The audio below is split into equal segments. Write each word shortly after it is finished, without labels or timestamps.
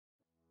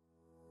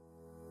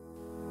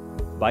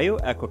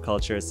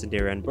Bioaquaculture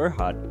Sendirian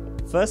Berhad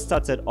first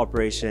started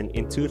operation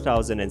in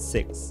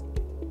 2006.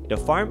 The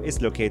farm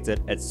is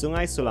located at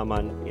Sungai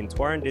Sulaman in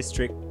Tuaran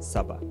District,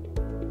 Sabah.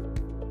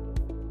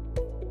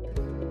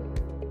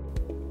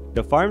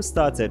 The farm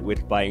started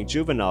with buying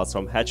juveniles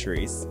from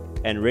hatcheries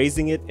and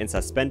raising it in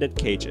suspended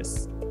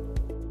cages.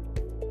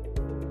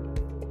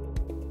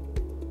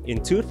 In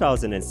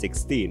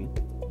 2016,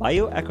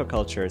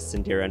 Bioaquaculture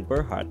Sendirian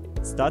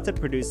Berhad started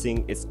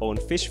producing its own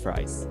fish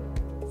fries.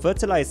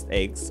 Fertilized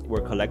eggs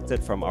were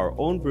collected from our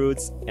own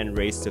broods and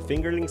raised to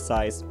fingerling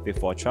size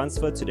before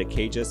transferred to the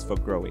cages for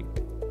growing.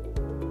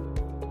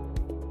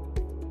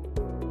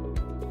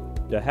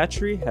 The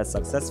hatchery has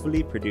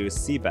successfully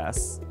produced sea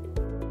bass,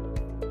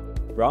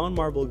 brown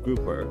marble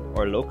grouper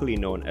or locally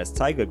known as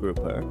tiger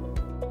grouper,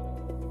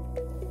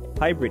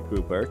 hybrid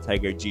grouper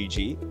tiger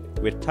GG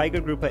with tiger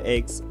grouper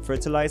eggs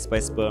fertilized by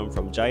sperm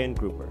from giant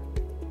grouper.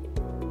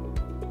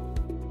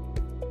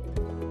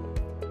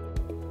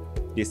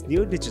 This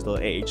new digital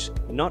age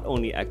not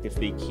only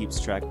actively keeps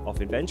track of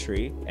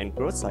inventory and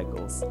growth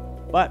cycles,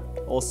 but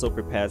also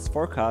prepares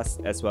forecasts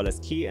as well as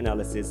key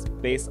analysis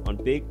based on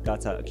big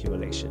data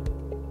accumulation.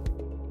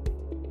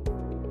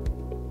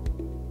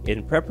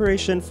 In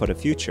preparation for the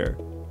future,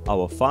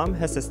 our farm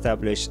has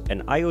established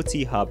an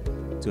IoT hub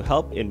to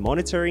help in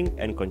monitoring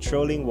and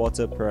controlling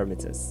water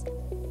parameters.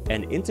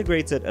 An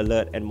integrated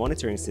alert and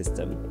monitoring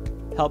system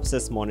helps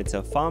us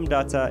monitor farm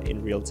data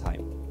in real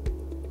time.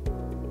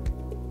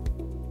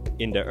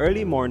 In the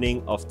early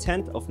morning of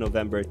 10th of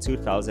November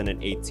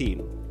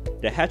 2018,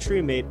 the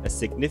hatchery made a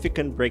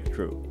significant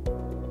breakthrough.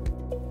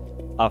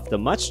 After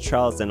much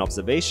trials and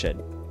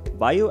observation,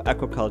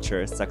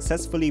 Bioaquaculture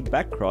successfully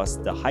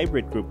backcrossed the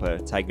hybrid grouper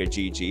tiger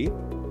GG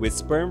with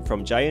sperm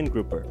from giant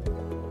grouper.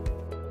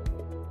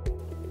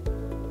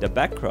 The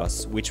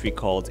backcross, which we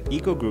called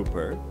Eco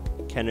Grouper,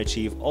 can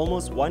achieve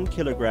almost 1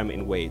 kilogram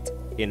in weight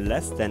in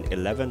less than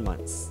 11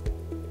 months.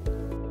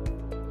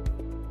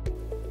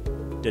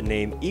 The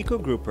name Eco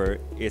Grouper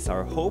is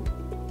our hope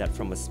that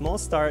from a small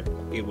start,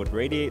 it would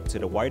radiate to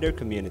the wider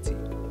community.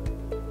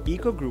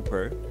 Eco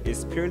Grouper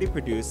is purely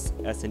produced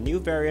as a new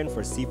variant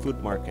for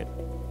seafood market.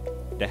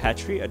 The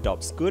hatchery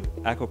adopts good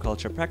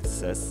aquaculture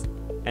practices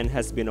and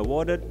has been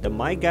awarded the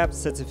MyGAP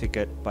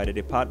certificate by the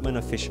Department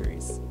of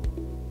Fisheries.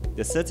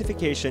 The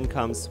certification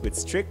comes with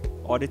strict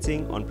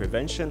auditing on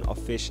prevention of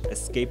fish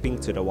escaping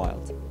to the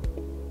wild.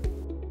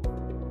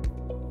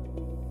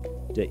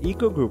 The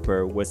Eco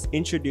Grouper was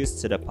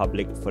introduced to the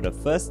public for the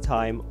first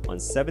time on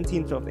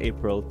 17th of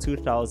April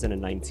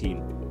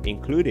 2019,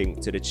 including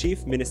to the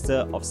Chief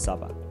Minister of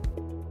Sabah.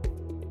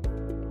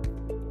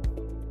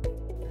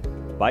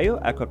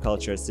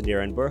 Bioaquaculture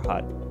Sendirian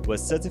Berhad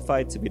was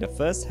certified to be the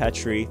first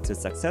hatchery to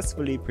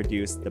successfully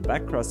produce the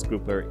backcross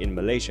grouper in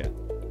Malaysia.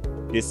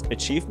 This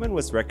achievement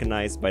was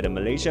recognized by the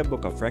Malaysia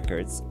Book of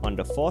Records on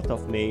the 4th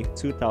of May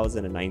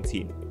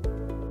 2019.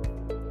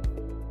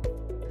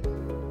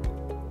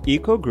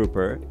 Eco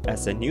Grouper,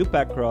 as a new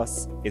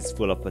backcross, is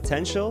full of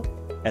potential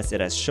as it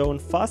has shown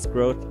fast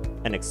growth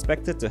and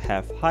expected to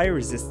have high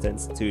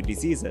resistance to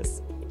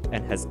diseases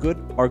and has good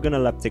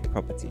organoleptic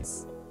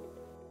properties.